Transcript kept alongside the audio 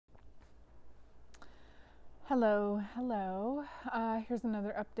Hello. Here's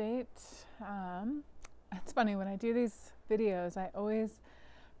another update. It's funny, when I do these videos, I always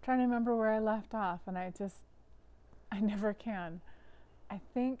try to remember where I left off, and I never can. I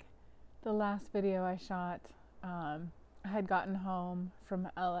think the last video I shot, I had gotten home from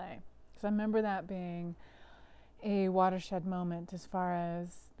LA. So I remember that being a watershed moment as far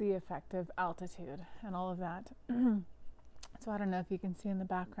as the effect of altitude and all of that. So I don't know if you can see in the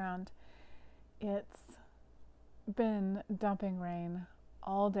background, it's been dumping rain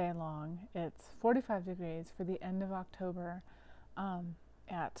all day long. It's 45 degrees for the end of October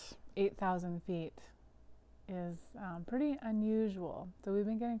at 8,000 feet is pretty unusual. So we've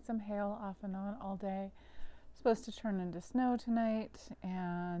been getting some hail off and on all day. Supposed to turn into snow tonight,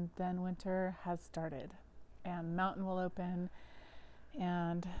 and then winter has started. And the mountain will open,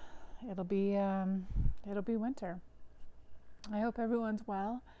 and it'll be winter. I hope everyone's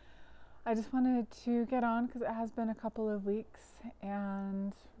well. I just wanted to get on because it has been a couple of weeks,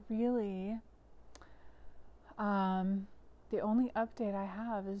 and really the only update I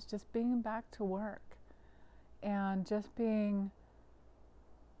have is just being back to work and just being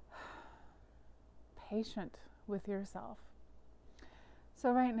patient with yourself.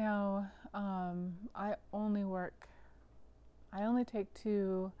 So right now I only take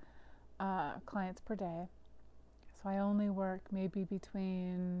two clients per day. So I only work maybe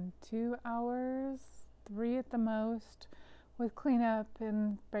between 2 hours, 3 at the most, with cleanup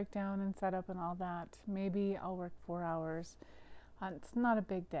and breakdown and setup and all that. Maybe I'll work 4 hours. It's not a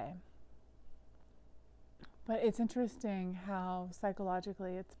big day. But it's interesting how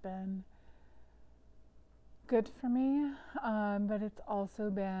psychologically it's been good for me, but it's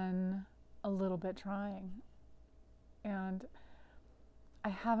also been a little bit trying. And I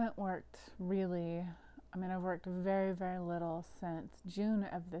haven't worked really. I've worked very, very little since June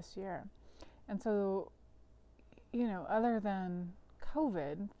of this year. And so, other than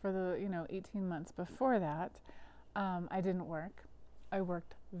COVID for the, 18 months before that, I didn't work. I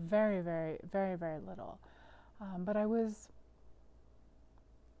worked very, very, very, very little. But I was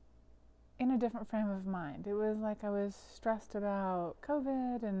in a different frame of mind. It was like I was stressed about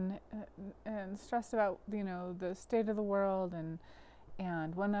COVID and stressed about, the state of the world and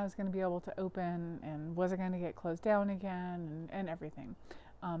when I was going to be able to open, and was it going to get closed down again, and everything.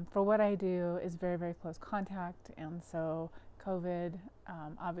 For what I do is very, very close contact, and so COVID,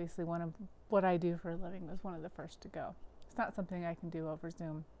 obviously one of what I do for a living, was one of the first to go. It's not something I can do over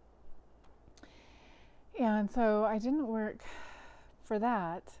Zoom. And so I didn't work for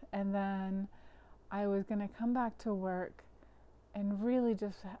that, and then I was going to come back to work and really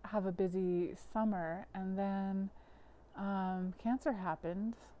just have a busy summer, and then cancer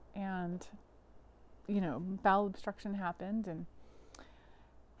happened, and bowel obstruction happened, and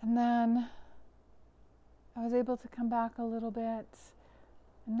then I was able to come back a little bit,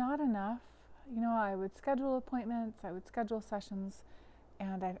 not enough. I would schedule appointments, I would schedule sessions,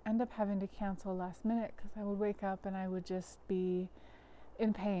 and I'd end up having to cancel last minute because I would wake up and I would just be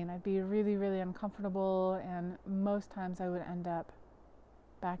in pain. I'd be really, really uncomfortable, and most times I would end up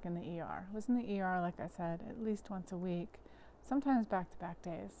back in the ER. I was in the ER, like I said, at least once a week, sometimes back-to-back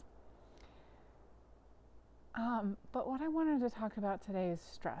days. But what I wanted to talk about today is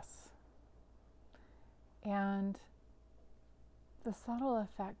stress and the subtle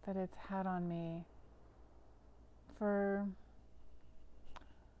effect that it's had on me for,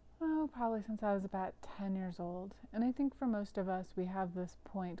 probably since I was about 10 years old. And I think for most of us, we have this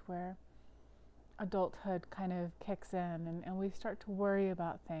point where adulthood kind of kicks in, and we start to worry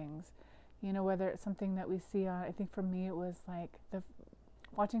about things, whether it's something that we see on, I think for me it was like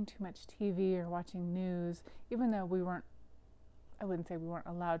watching too much TV or watching news, even though I wouldn't say we weren't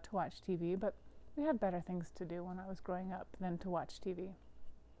allowed to watch TV, but we had better things to do when I was growing up than to watch TV.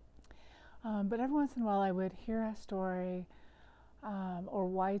 But every once in a while I would hear a story, or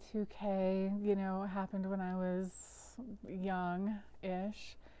Y2K, happened when I was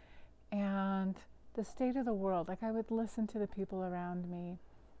young-ish, and the state of the world, like I would listen to the people around me,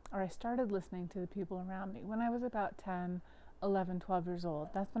 or I started listening to the people around me when I was about 10, 11, 12 years old.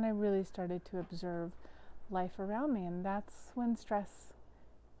 That's when I really started to observe life around me, and that's when stress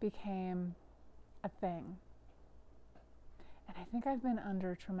became a thing. And I think I've been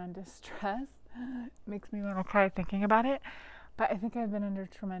under tremendous stress. It makes me want to cry thinking about it, but I think I've been under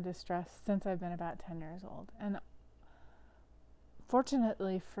tremendous stress since I've been about 10 years old. And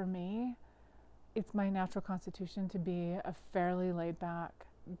fortunately for me, it's my natural constitution to be a fairly laid-back,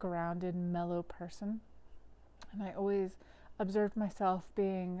 grounded, mellow person. And I always observed myself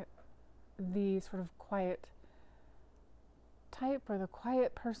being the sort of quiet type or the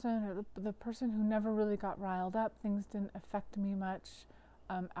quiet person or the person who never really got riled up. Things didn't affect me much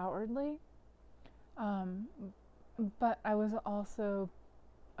outwardly. But I was also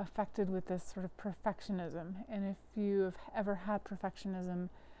affected with this sort of perfectionism. And if you've ever had perfectionism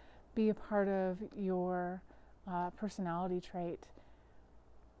be a part of your personality trait,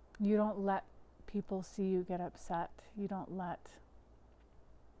 you don't let people see you get upset. You don't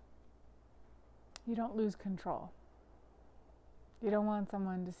lose control. You don't want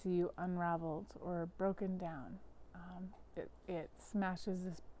someone to see you unraveled or broken down. It smashes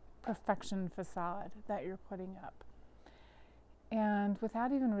this perfection facade that you're putting up. And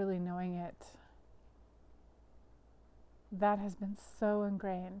without even really knowing it, that has been so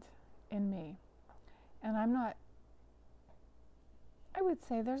ingrained in me. And I would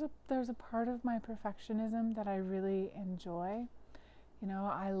say there's a part of my perfectionism that I really enjoy. You know,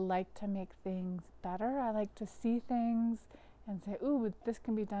 I like to make things better. I like to see things and say, ooh, this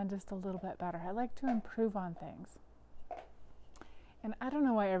can be done just a little bit better. I like to improve on things. And I don't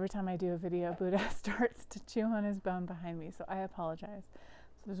know why every time I do a video, Buddha starts to chew on his bone behind me, so I apologize.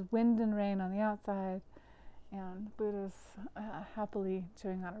 So there's wind and rain on the outside, and Buddha's happily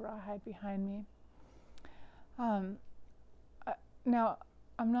chewing on a rawhide behind me. Now,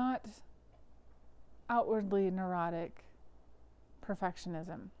 I'm not outwardly neurotic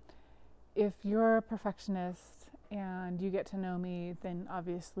perfectionism. If you're a perfectionist and you get to know me, then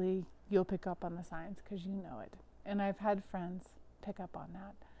obviously you'll pick up on the signs because you know it. And I've had friends pick up on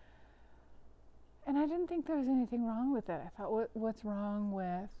that. And I didn't think there was anything wrong with it. I thought, what's wrong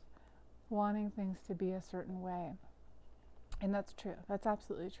with wanting things to be a certain way? And that's true. That's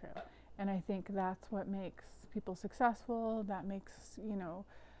absolutely true. And I think that's what makes people successful. That makes,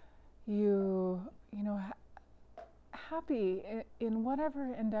 you happy in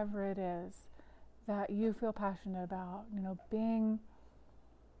whatever endeavor it is that you feel passionate about,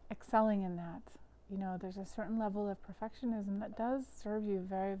 excelling in that. There's a certain level of perfectionism that does serve you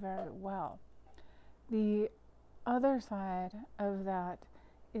very, very well. The other side of that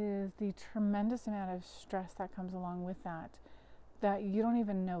is the tremendous amount of stress that comes along with that you don't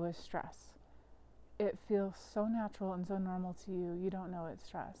even know is stress. It feels so natural and so normal to you, you don't know it's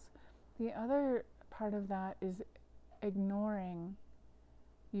stress. The other part of that is ignoring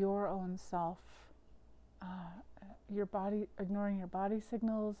your own self, ignoring your body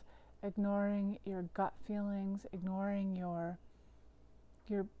signals, ignoring your gut feelings, ignoring your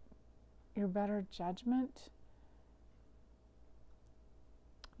better judgment.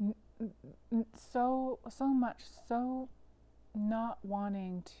 So much so not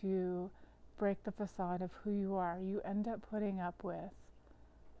wanting to break the facade of who you are, you end up putting up with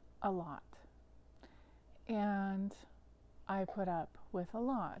a lot. And I put up with a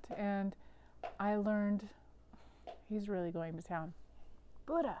lot. And I learned, he's really going to town.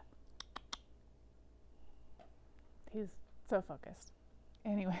 Buddha. He's so focused.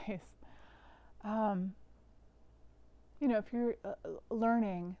 Anyways, if you're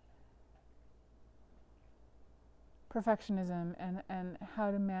learning perfectionism and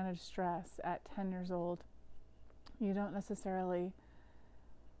how to manage stress at 10 years old, you don't necessarily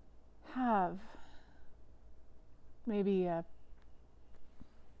have maybe a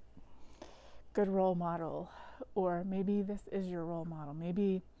good role model, or maybe this is your role model.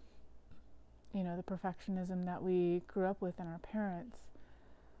 Maybe, the perfectionism that we grew up with in our parents,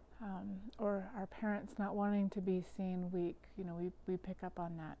 or our parents not wanting to be seen weak, we pick up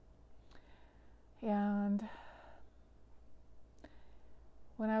on that. And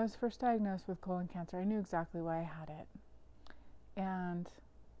when I was first diagnosed with colon cancer, I knew exactly why I had it. And,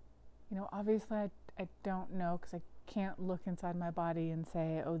 obviously I don't know, because I can't look inside my body and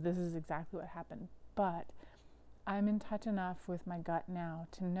say, oh, this is exactly what happened. But I'm in touch enough with my gut now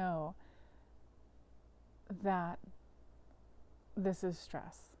to know that this is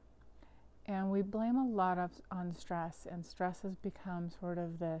stress. And we blame a lot on stress, and stress has become sort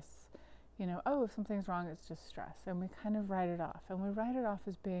of this, oh, if something's wrong, it's just stress. And we kind of write it off. And we write it off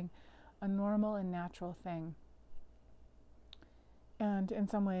as being a normal and natural thing. And in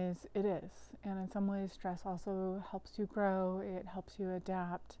some ways it is. And in some ways stress also helps you grow. It helps you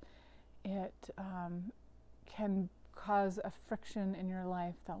adapt. It can cause a friction in your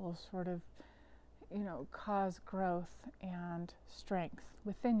life that will sort of, cause growth and strength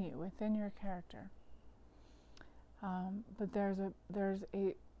within you, within your character. But there's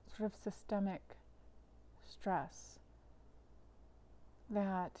a sort of systemic stress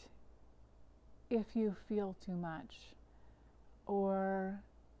that if you feel too much, or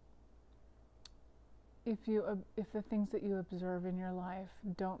if the things that you observe in your life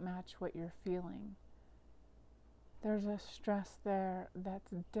don't match what you're feeling, there's a stress there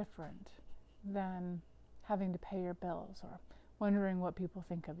that's different than having to pay your bills, or wondering what people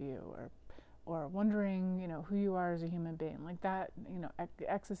think of you, or wondering, who you are as a human being, like that,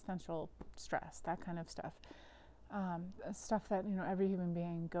 existential stress, that kind of stuff, stuff that every human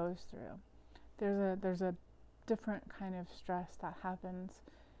being goes through. There's a different kind of stress that happens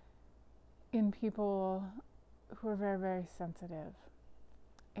in people who are very, very sensitive.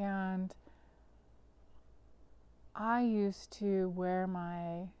 And I used to wear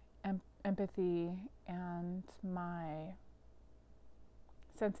my empathy and my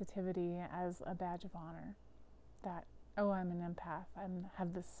sensitivity as a badge of honor. That, oh, I'm an empath, I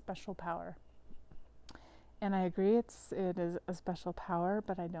have this special power. And I agree, it is a special power,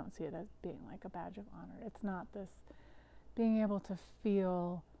 but I don't see it as being like a badge of honor. It's not this being able to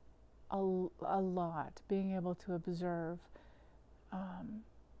feel a lot, being able to observe.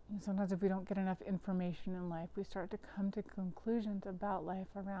 Sometimes if we don't get enough information in life, we start to come to conclusions about life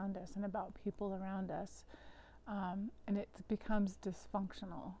around us and about people around us, and it becomes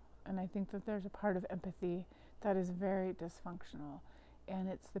dysfunctional. And I think that there's a part of empathy that is very dysfunctional, and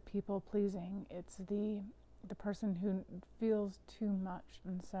it's the people pleasing. It's the person who feels too much,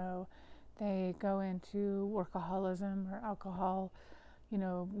 and so they go into workaholism or alcohol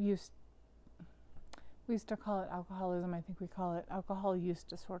use. We used to call it alcoholism. I think we call it alcohol use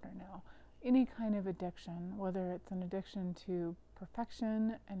disorder now. Any kind of addiction, whether it's an addiction to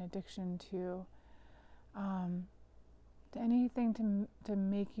perfection, an addiction to anything to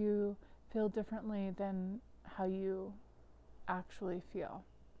make you feel differently than how you actually feel.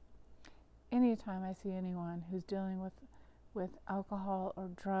 Anytime I see anyone who's dealing with alcohol or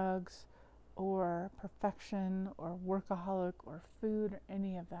drugs or perfection or workaholic or food or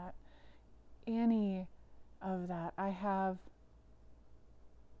any of that, I have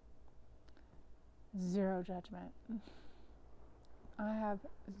zero judgment. I have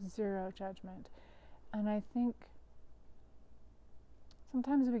zero judgment. And I think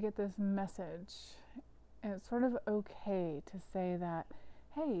sometimes we get this message, and it's sort of okay to say that,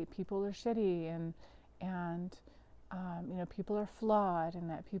 hey, people are shitty, and people are flawed, and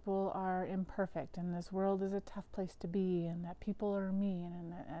that people are imperfect, and this world is a tough place to be, and that people are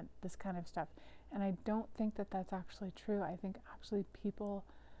mean, and this kind of stuff. And I don't think that that's actually true. I think actually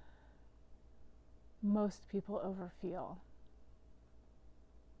most people overfeel.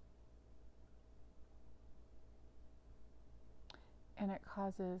 And it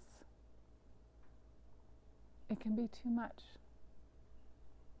can be too much.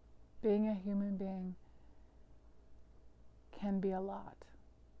 Being a human being can be a lot.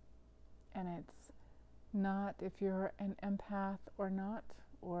 And it's not if you're an empath or not,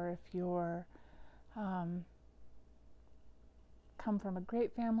 or if you're come from a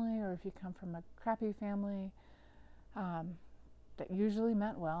great family, or if you come from a crappy family that usually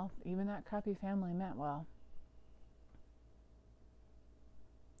meant well. Even that crappy family meant well.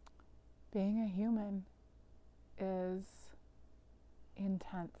 Being a human is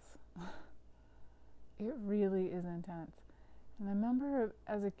intense. It really is intense. And I remember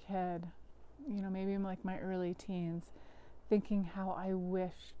as a kid, maybe in like my early teens, thinking how I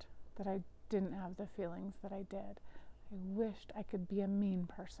wished that I didn't have the feelings that I did. I wished I could be a mean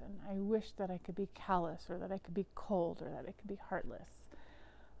person. I wished that I could be callous, or that I could be cold, or that I could be heartless.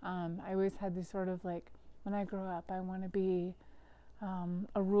 I always had this sort of like, when I grow up, I want to be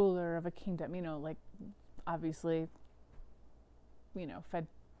a ruler of a kingdom, like obviously, fed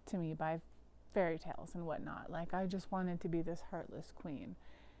to me by fairy tales and whatnot. Like I just wanted to be this heartless queen.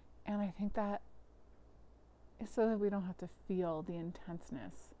 And I think that is so that we don't have to feel the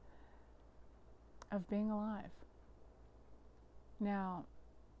intenseness of being alive. Now,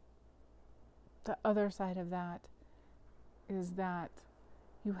 the other side of that is that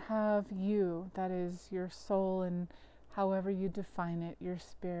you have you, that is your soul, and however you define it, your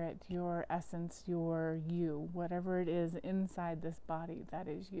spirit, your essence, your you, whatever it is inside this body, that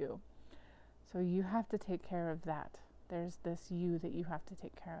is you. So you have to take care of that. There's this you that you have to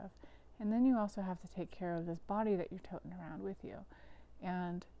take care of. And then you also have to take care of this body that you're toting around with you.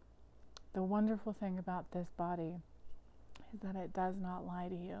 And the wonderful thing about this body is that it does not lie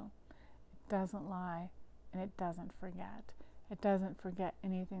to you. It doesn't lie, and it doesn't forget. It doesn't forget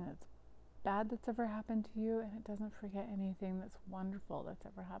anything that's bad that's ever happened to you, and it doesn't forget anything that's wonderful that's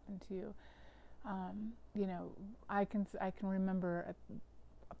ever happened to you. I can remember at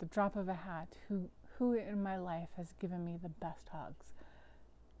the drop of a hat who in my life has given me the best hugs,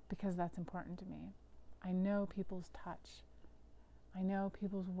 because that's important to me. I know people's touch. I know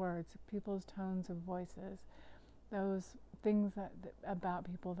people's words, people's tones of voices, those things that about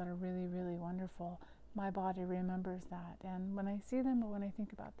people that are really, really wonderful. my body remembers that. And when I see them or when I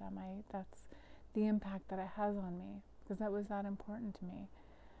think about them, that's the impact that it has on me, because that was that important to me.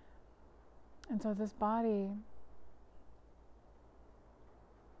 And so this body,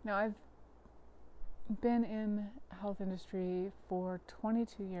 now I've been in the health industry for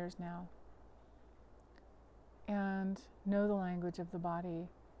 22 years now and know the language of the body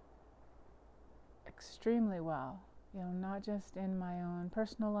extremely well. Not just in my own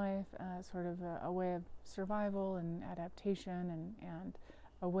personal life, sort of a way of survival and adaptation and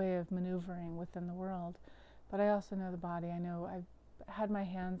a way of maneuvering within the world, but I also know the body. I know I've had my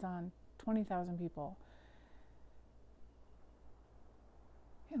hands on 20,000 people,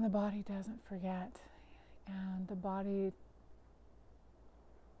 and the body doesn't forget, and the body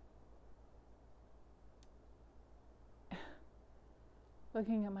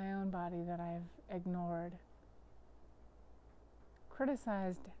looking at my own body that I've ignored,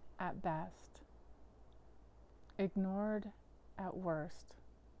 criticized at best, ignored at worst.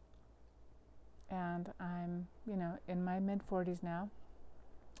 And I'm, in my mid-40s now.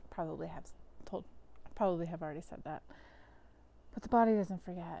 Probably have already said that. But the body doesn't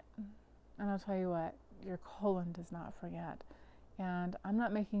forget. And I'll tell you what, your colon does not forget. And I'm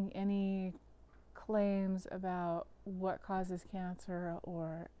not making any claims about what causes cancer,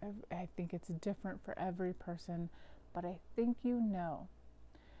 or I think it's different for every person, but I think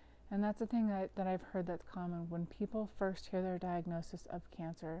and that's the thing that I've heard that's common when people first hear their diagnosis of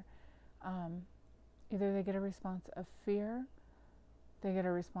cancer. Either they get a response of fear, they get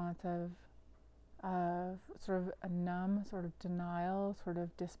a response of sort of a numb, sort of denial, sort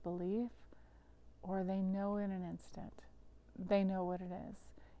of disbelief, or they know in an instant. They know what it is.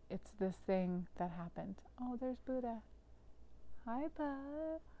 It's this thing that happened. Oh, there's Buddha. Hi,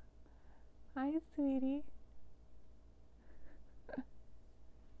 bub. Hi, sweetie.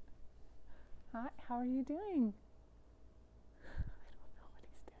 Hi, how are you doing? I don't know what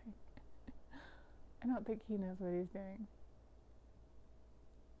he's doing. I don't think he knows what he's doing.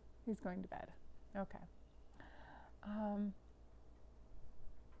 He's going to bed. Okay.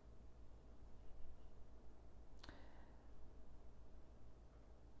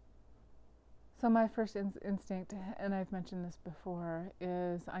 So my first instinct, and I've mentioned this before,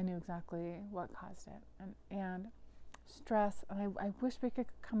 is I knew exactly what caused it. And stress, and I wish we could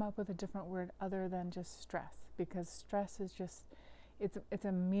come up with a different word other than just stress, because stress is just, it's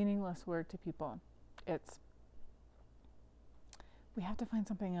a meaningless word to people. We have to find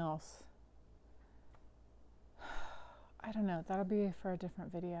something else. I don't know, that'll be for a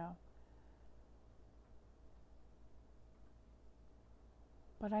different video.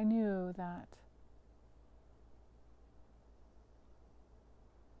 But I knew that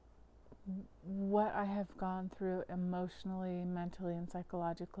what I have gone through emotionally, mentally, and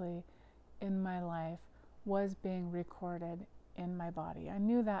psychologically in my life was being recorded in my body. I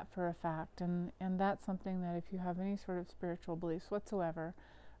knew that for a fact, and that's something that if you have any sort of spiritual beliefs whatsoever,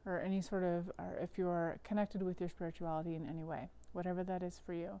 or any sort of, or if you're connected with your spirituality in any way, whatever that is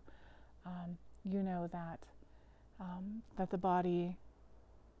for you, you know that that the body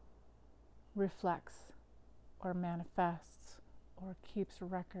reflects or manifests or keeps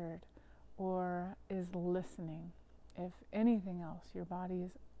record or is listening. If anything else, your body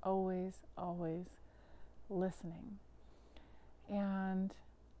is always, always listening. And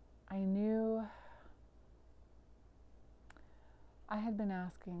I knew I had been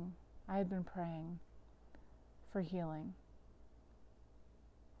praying for healing,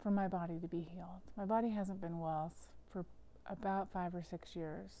 for my body to be healed. My body hasn't been well for about 5 or 6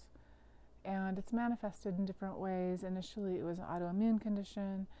 years. And it's manifested in different ways. Initially, it was an autoimmune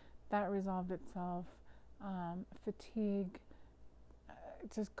condition. That resolved itself. Fatigue,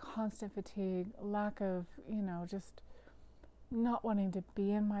 just constant fatigue, lack of, just not wanting to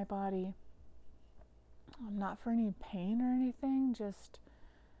be in my body. Not for any pain or anything,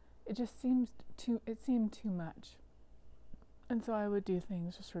 it seemed too much. And so I would do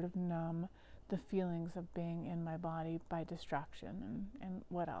things to sort of numb the feelings of being in my body by distraction and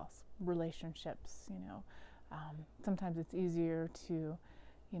what else? Relationships, sometimes it's easier to,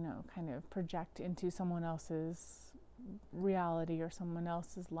 kind of project into someone else's reality or someone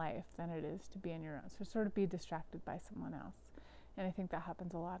else's life than it is to be in your own. So sort of be distracted by someone else. And I think that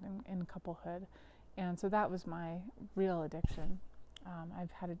happens a lot in couplehood. And so that was my real addiction.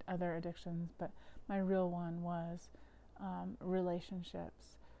 I've had other addictions, but my real one was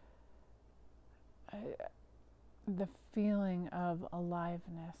relationships. The feeling of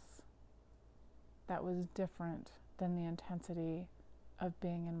aliveness that was different than the intensity of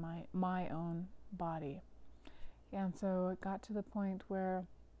being in my own body. And so it got to the point where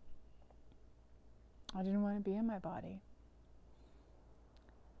I didn't want to be in my body.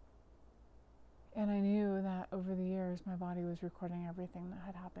 And I knew that over the years, my body was recording everything that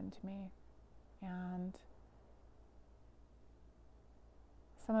had happened to me. And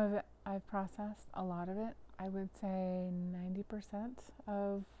some of it I've processed, a lot of it. I would say 90%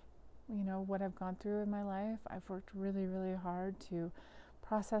 of, what I've gone through in my life, I've worked really, really hard to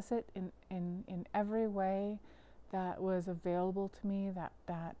process it in every way that was available to me,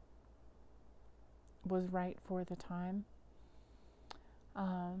 that was right for the time.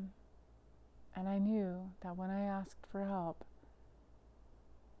 And I knew that when I asked for help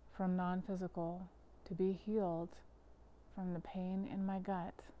from non-physical to be healed from the pain in my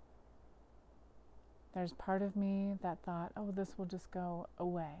gut, there's part of me that thought, oh, this will just go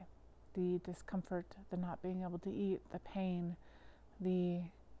away. The discomfort, the not being able to eat, the pain,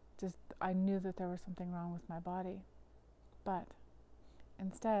 I knew that there was something wrong with my body. But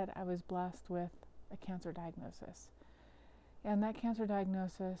instead, I was blessed with a cancer diagnosis. And that cancer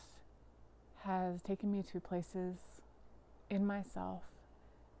diagnosis has taken me to places in myself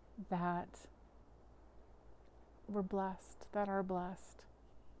that were blessed, that are blessed.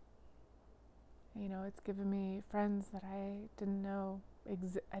 It's given me friends that I didn't know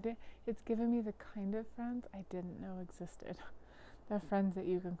it's given me the kind of friends I didn't know existed. The friends that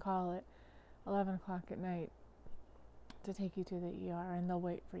you can call at 11 o'clock at night to take you to the ER, and they'll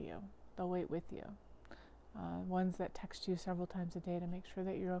wait for you. They'll wait with you. Ones that text you several times a day to make sure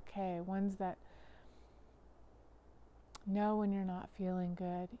that you're okay. Ones that know when you're not feeling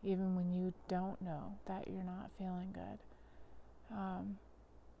good, even when you don't know that you're not feeling good.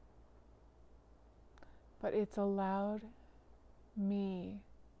 But it's allowed me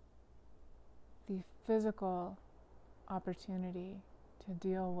the physical opportunity to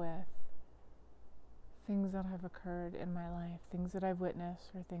deal with things that have occurred in my life, things that I've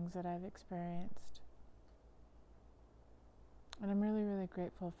witnessed or things that I've experienced. And I'm really, really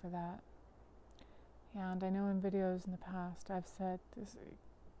grateful for that. And I know in videos in the past I've said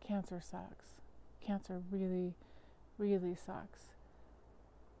cancer sucks. Cancer really, really sucks.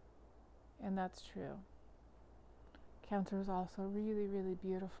 And that's true. Cancer is also really, really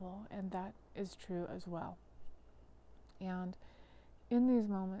beautiful, and that is true as well. And in these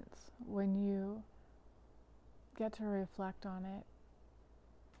moments, when you get to reflect on it,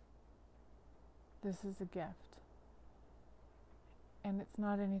 this is a gift. And it's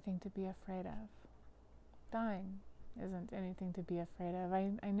not anything to be afraid of. Dying isn't anything to be afraid of.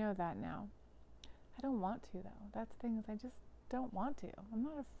 I know that now. I don't want to, though. That's things I just don't want to. I'm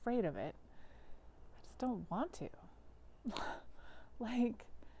not afraid of it. I just don't want to.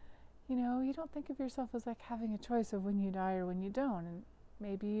 You don't think of yourself as like having a choice of when you die or when you don't. And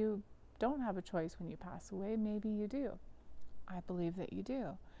maybe you don't have a choice when you pass away. Maybe you do. I believe that you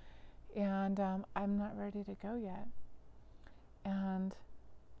do. And I'm not ready to go yet. And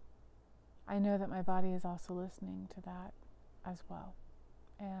I know that my body is also listening to that as well.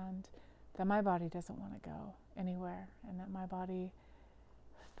 And that my body doesn't want to go anywhere. And that my body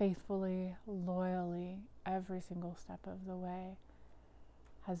faithfully, loyally, every single step of the way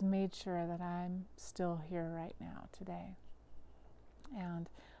has made sure that I'm still here right now, today. And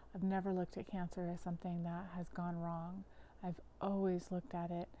I've never looked at cancer as something that has gone wrong. I've always looked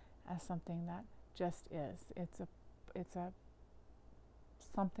at it as something that just is. It's a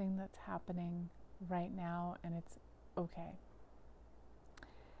something that's happening right now, and it's okay.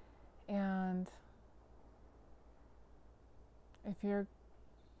 And if you're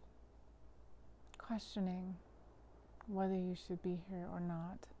questioning whether you should be here or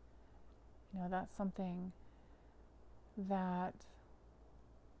not, that's something that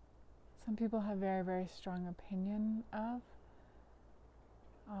some people have very, very strong opinion of.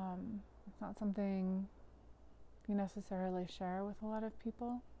 It's not something you necessarily share with a lot of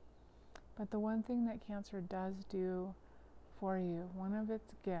people, but the one thing that cancer does do for you, one of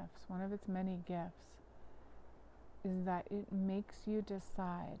its gifts, one of its many gifts, is that it makes you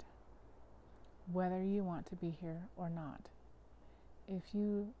decide whether you want to be here or not. If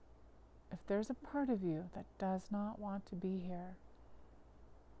there's a part of you that does not want to be here,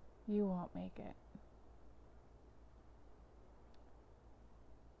 you won't make it.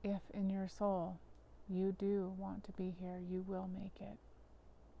 If in your soul you do want to be here, you will make it.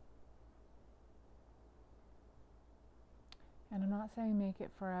 And I'm not saying make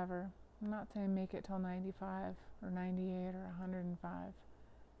it forever. I'm not saying make it till 95 or 98 or 105.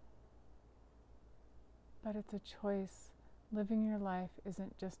 But it's a choice. Living your life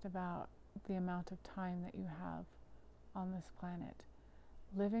isn't just about the amount of time that you have on this planet.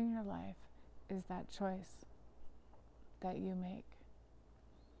 Living your life is that choice that you make.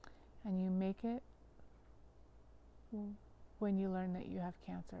 And you make it when you learn that you have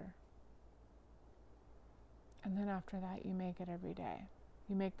cancer. And then after that, you make it every day.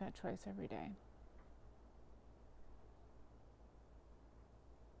 You make that choice every day.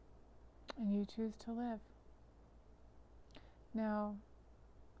 And you choose to live. Now,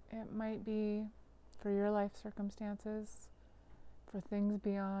 it might be for your life circumstances, for things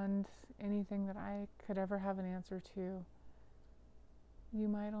beyond anything that I could ever have an answer to. You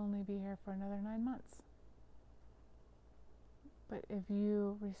might only be here for another 9 months. But if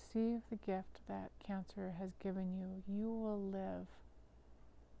you receive the gift that cancer has given you, you will live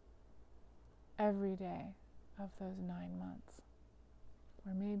every day of those 9 months.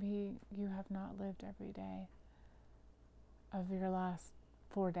 Or maybe you have not lived every day of your last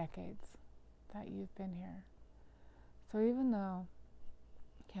 4 decades that you've been here. So even though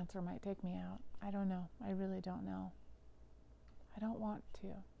cancer might take me out, I don't know. I really don't know. I don't want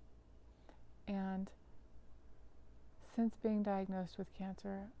to. And since being diagnosed with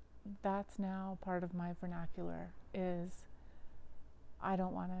cancer, that's now part of my vernacular is I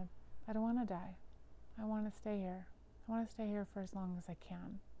don't want to die. I want to stay here. I want to stay here for as long as I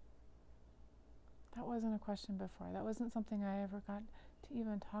can. That wasn't a question before. That wasn't something I ever got to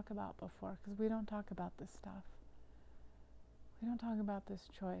even talk about before, because we don't talk about this stuff. We don't talk about this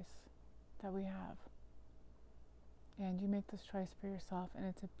choice that we have. And you make this choice for yourself, and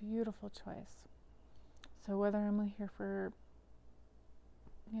it's a beautiful choice. So whether I'm only here for,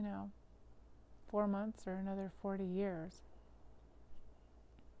 4 months or another 40 years,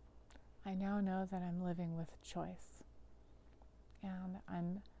 I now know that I'm living with choice. And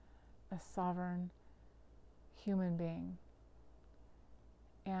I'm a sovereign human being.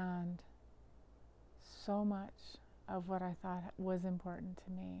 And so much of what I thought was important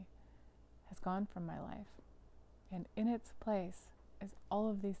to me has gone from my life. And in its place is all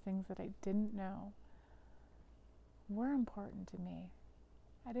of these things that I didn't know were important to me.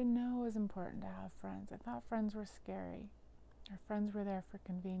 I didn't know it was important to have friends. I thought friends were scary, or friends were there for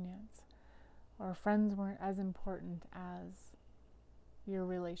convenience, or friends weren't as important as your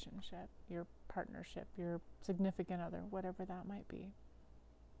relationship, your partnership, your significant other, whatever that might be.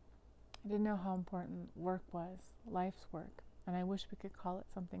 I didn't know how important work was, life's work, and I wish we could call it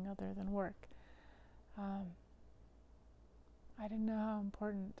something other than work. I didn't know how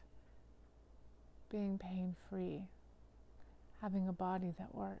important being pain-free, having a body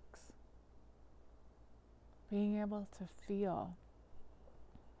that works, being able to feel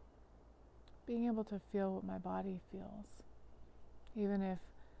what my body feels. Even if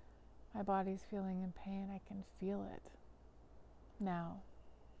my body's feeling in pain, I can feel it now.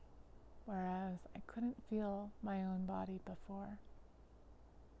 Whereas I couldn't feel my own body before.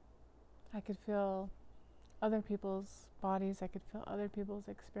 I could feel other people's bodies, I could feel other people's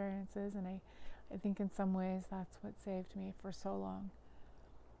experiences, and I think in some ways that's what saved me for so long.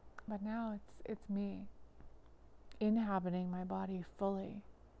 But now it's me inhabiting my body fully.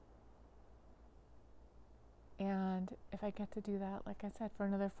 And if I get to do that, like I said, for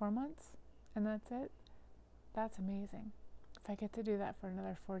another 4 months, and that's it, that's amazing. If I get to do that for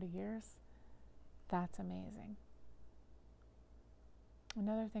another 40 years, that's amazing.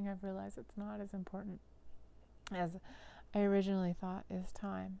 Another thing I've realized it's not as important as I originally thought is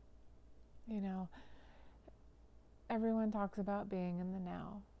time. Everyone talks about being in the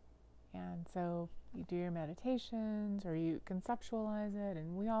now. And so you do your meditations or you conceptualize it,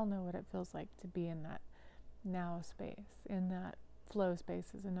 and we all know what it feels like to be in that now space, in that flow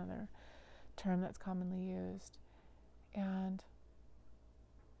space is another term that's commonly used. And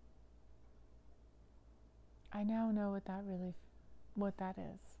I now know what that is.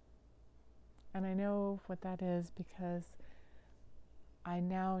 And I know what that is because I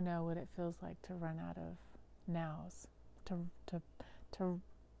now know what it feels like to run out of nows, to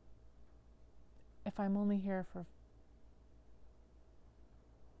if I'm only here for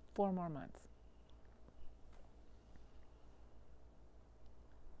 4 more months,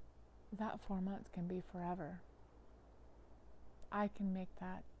 that 4 months can be forever. I can make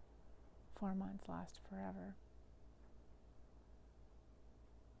that 4 months last forever.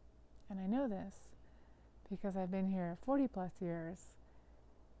 And I know this because I've been here 40 plus years,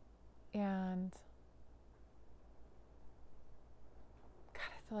 and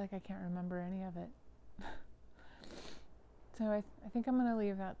God, I feel like I can't remember any of it. So I think I'm going to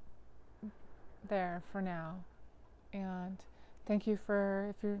leave that there for now. And thank you if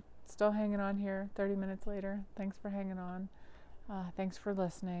you're still hanging on here 30 minutes later, thanks for hanging on. Thanks for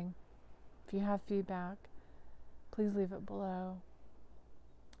listening. If you have feedback, please leave it below.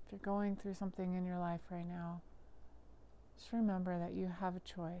 If you're going through something in your life right now, just remember that you have a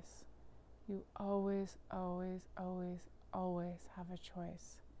choice. You always, always, always, always have a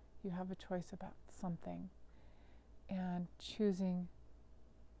choice. You have a choice about something. And choosing,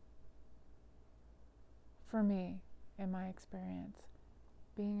 for me, in my experience,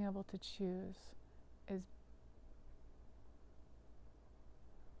 being able to choose is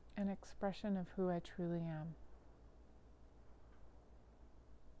an expression of who I truly am.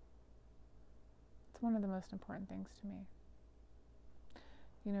 It's one of the most important things to me.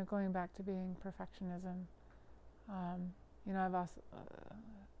 You know, going back to being perfectionism, you know, I've also,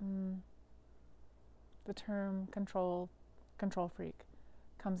 the term control freak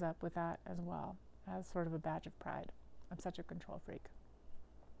comes up with that as well, as sort of a badge of pride. I'm such a control freak.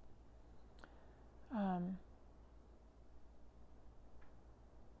 I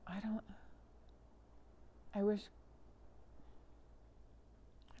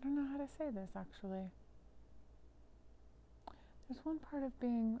don't know how to say this actually. There's one part of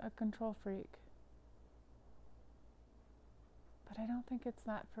being a control freak, but I don't think it's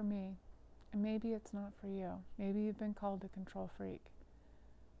that for me. And maybe it's not for you. Maybe you've been called a control freak,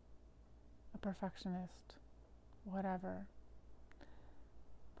 a perfectionist, whatever.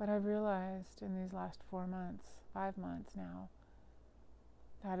 But I've realized in these last 4 months, 5 months now,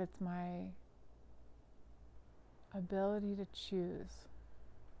 that it's my ability to choose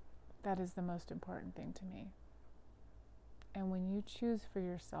that is the most important thing to me. And when you choose for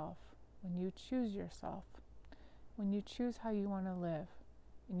yourself, when you choose yourself, when you choose how you want to live,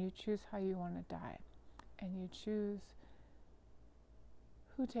 and you choose how you want to die, and you choose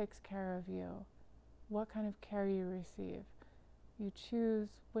who takes care of you, what kind of care you receive, you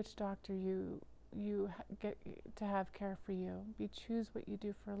choose which doctor you get to have care for you, you choose what you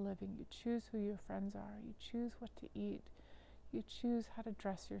do for a living, you choose who your friends are, you choose what to eat, you choose how to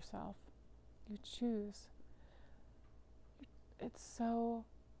dress yourself, you choose. It's so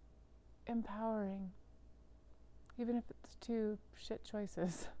empowering. Even if it's 2 shit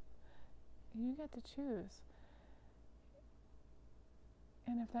choices, you get to choose.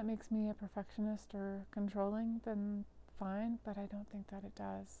 And if that makes me a perfectionist or controlling, then fine, but I don't think that it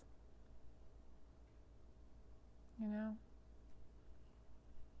does. You know?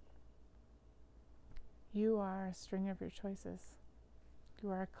 You are a string of your choices.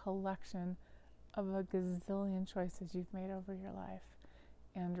 You are a collection of a gazillion choices you've made over your life.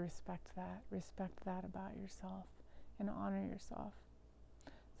 And respect that. Respect that about yourself. And honor yourself.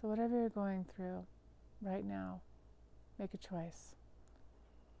 So whatever you're going through right now, make a choice.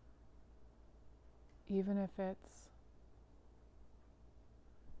 Even if it's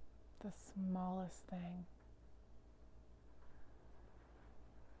the smallest thing.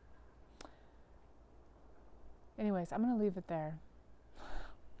 Anyways, I'm going to leave it there.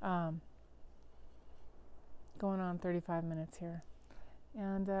 Going on 35 minutes here.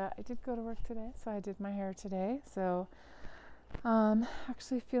 And I did go to work today, so I did my hair today. So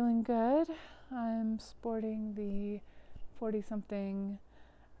actually feeling good. I'm sporting the 40-something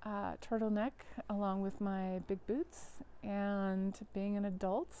turtleneck along with my big boots, and being an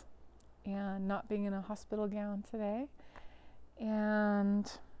adult and not being in a hospital gown today,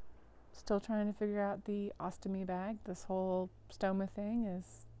 and still trying to figure out the ostomy bag. This whole stoma thing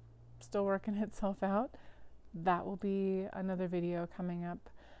is still working itself out. That will be another video coming up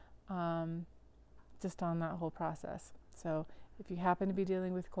just on that whole process. So if you happen to be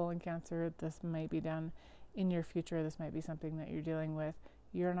dealing with colon cancer, this might be done in your future. This might be something that you're dealing with.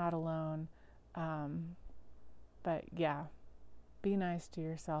 You're not alone. But yeah, be nice to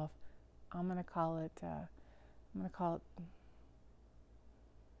yourself. I'm gonna call it a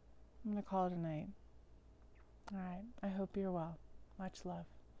night. All right. I hope you're well. Much love.